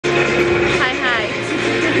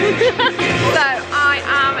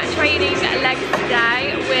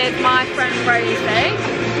Rosie.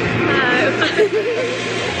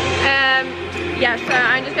 Yeah, so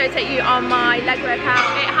I'm just going to take you on my leg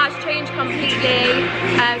workout. It has changed completely,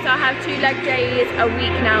 so I have 2 leg days a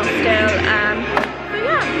week now still. So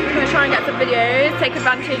yeah, I'm going to try and get some videos, take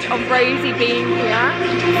advantage of Rosie being here.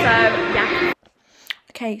 So yeah.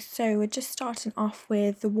 Okay, so we're just starting off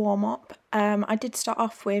with the warm-up. I did start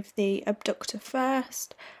off with the abductor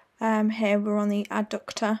first. Here we're on the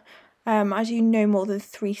adductor. I do no more than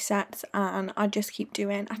 3 sets, and I just keep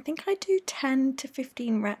doing, I think I do 10 to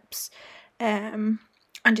 15 reps, and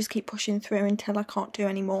just keep pushing through until I can't do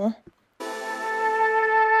any more.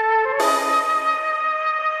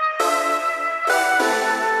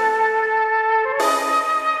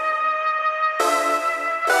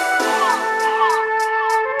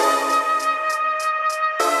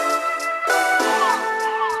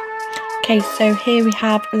 Okay, so here we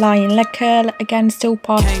have lying leg curl, again still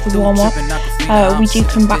part of the warm up. We do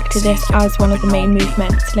come back to this as one of the main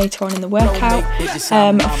movements later on in the workout.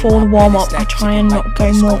 For the warm up I try and not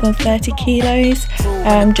go more than 30 kilos,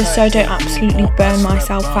 just so I don't absolutely burn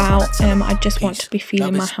myself out. I just want to be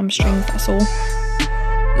feeling my hamstrings, that's all.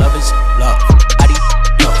 Love is love.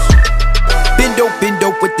 Bend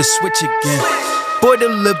up with the switch again. Boy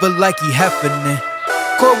deliver like he happening.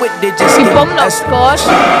 With digits, somersaults for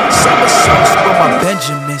my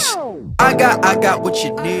Benjamins. I got what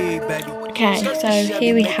you need, baby. Okay, so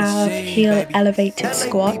here we have heel elevated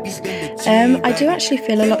squats. I do actually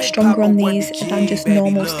feel a lot stronger on these than just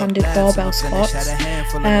normal standard barbell squats.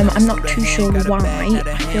 I'm not too sure why.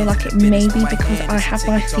 I feel like it may be because I have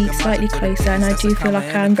my feet slightly closer, and I do feel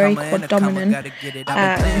like I'm very quad dominant.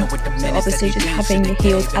 So obviously just having the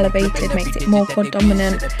heels elevated makes it more quad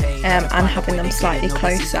dominant, and having them slightly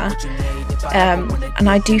closer. And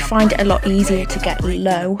I do find it a lot easier to get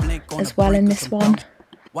low as well in this one.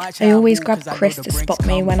 I always grab Chris to spot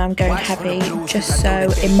me when I'm going heavy, just so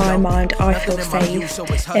in my mind I feel safe,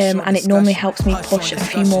 and it normally helps me push a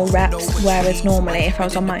few more reps, whereas normally if I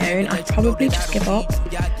was on my own I'd probably just give up.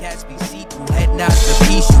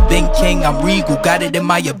 Been king, I'm regal, got it in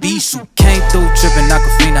my abyssal. Came through tripping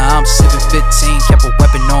Aquafina, I'm 7'15", kept a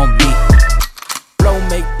weapon on me.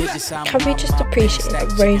 Can we just appreciate that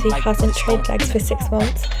Rosie hasn't trained legs for 6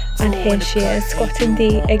 months, and here she is squatting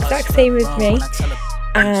the exact same as me,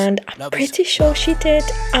 and I'm pretty sure she did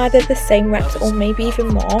either the same reps or maybe even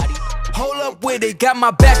more. Hold up with it, got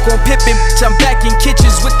my back on Pippin, I'm back in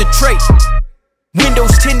kitchens with the tray.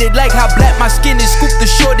 Windows tinted like how black my skin is, scoop the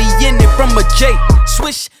shorty in it from a J.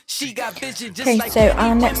 Swish, she got vision just like. Okay, so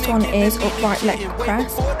our next one is upright leg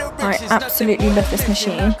press. I absolutely love this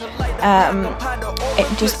machine.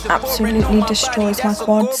 It just absolutely destroys my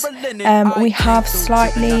quads. We have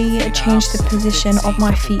slightly changed the position of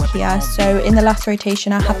my feet here. So in the last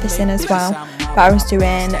rotation I had this in as well, but I was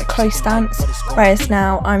doing close stance, whereas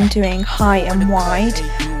now I'm doing high and wide,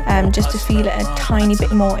 just to feel it a tiny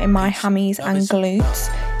bit more in my hammies and glutes.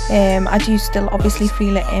 I do still obviously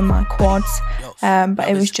feel it in my quads, but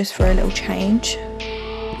it was just for a little change.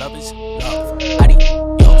 Love is love.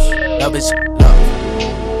 Adios. Love is love.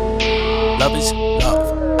 Love is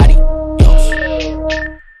love. Adios.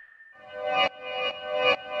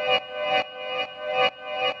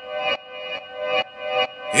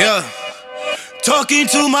 Yeah. Talking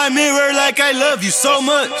to my mirror like I love you so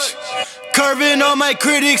much. Curving on my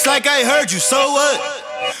critics like I heard you, so what?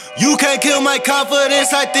 You can't kill my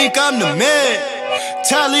confidence, I think I'm the man.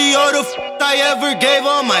 Tally all the I ever gave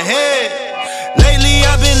on my head. Lately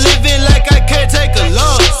I've been living like I can't take a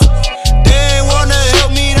loss. They ain't wanna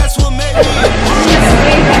help me, that's what made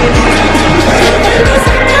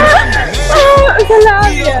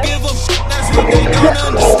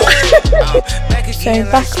So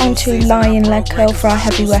back onto lying leg curl for our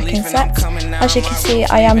heavy working sets. As you can see,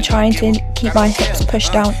 I am trying to keep my hips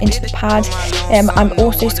pushed down into the pad. I'm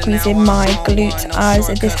also squeezing my glutes, as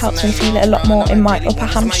this helps me feel it a lot more in my upper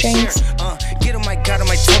hamstrings. Get on my God, on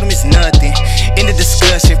my totem is nothing. In the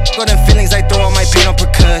discussion, got them feelings, I throw all my pain on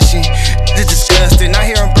percussion. It's disgusting. I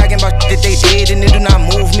hear them bragging about that they did, and it do not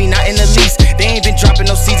move me, not in the least. They ain't been dropping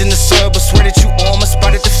no seeds in the soil, but swear that you on my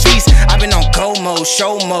spot at the feast. I've been on go mode,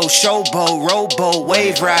 showboat, rowboat,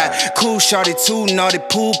 wave ride. Cool shorty, too naughty,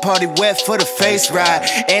 pool party, wet for the face ride.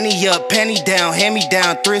 Annie up, penny down, hand me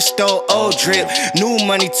down, thrift store, old drip. New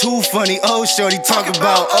money, too funny, old shorty, talk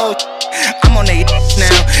about old. I'm on they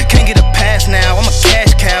now, can't get a pass now. I'm a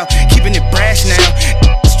cash cow, keeping it brash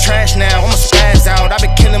now. It's trash now, I'ma spaz out. I've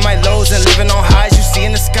been killing my lows and living on highs you see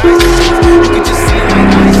in the sky. You can just see in my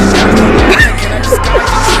eyes. Can I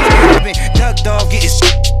disguise it? I've been duck dog, getting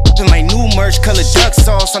in my new merch color of duck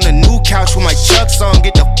sauce on the new couch with my chucks on.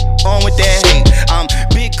 Get the on with that hate. I'm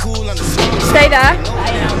big cool on the Stay there.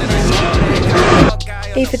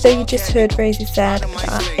 Even though you just heard Rosie said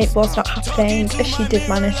that it was not happening, she did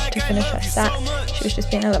manage to finish her set. She was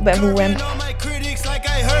just being a little bit of a wimp. Like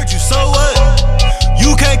I heard you, so what?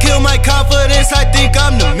 You can't kill my confidence, I think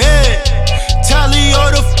I'm the man. Tally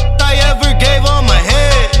all the I ever gave on my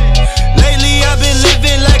head. Lately I've been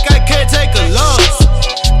living like I can't take a loss.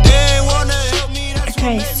 They ain't wanna help me.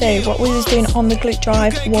 Okay, so what we was doing on the glute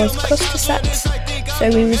drive was cluster sets. So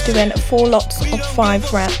we was doing 4 lots of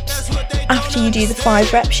 5 reps. After you do the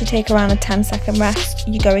 5 reps, you take around a 10-second rest.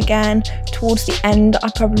 You go again. Towards the end, I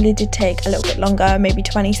probably did take a little bit longer, maybe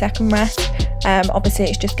 20-second rest. Obviously,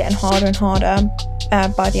 it's just getting harder and harder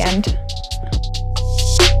by the end.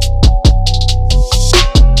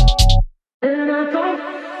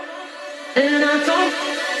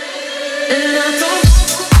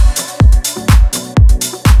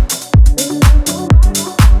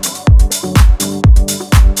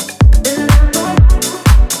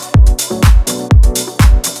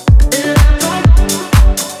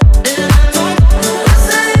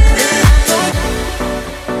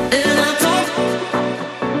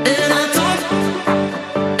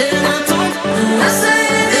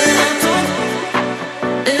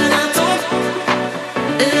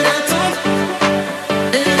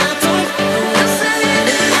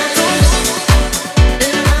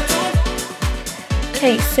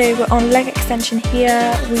 Okay, so we're on leg extension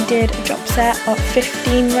here. We did a drop set of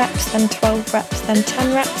 15 reps, then 12 reps, then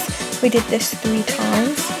 10 reps. We did this 3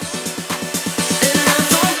 times.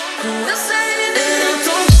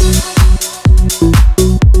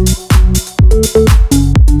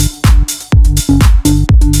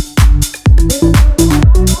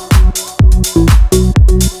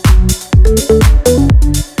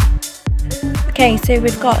 Okay, so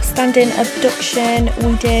we've got standing abduction,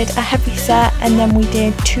 we did a heavy set and then we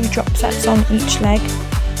did 2 drop sets on each leg.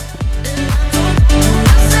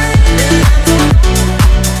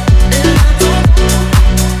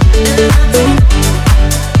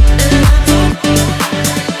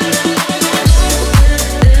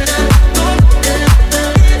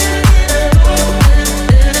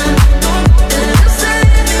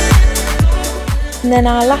 And then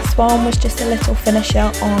our last one was just a little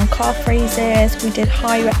finisher on calf raises. We did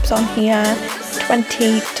high reps on here,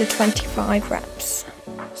 20 to 25 reps.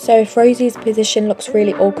 So if Rosie's position looks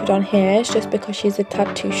really awkward on here, it's just because she's a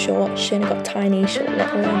tad too short. She's only got tiny short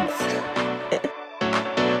little legs.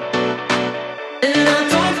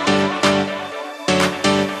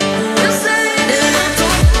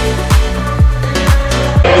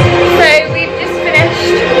 So we've just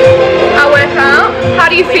finished our workout. How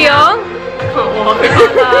do you feel? Can't walk, I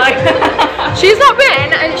can't lie. She's not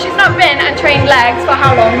been and trained legs for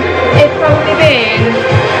how long? It's probably been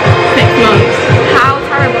 6 months. How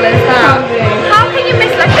terrible is that? How can you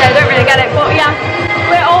miss legs? I don't really get it, but yeah,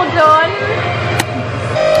 we're all done.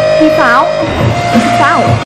 Peace out. Peace out.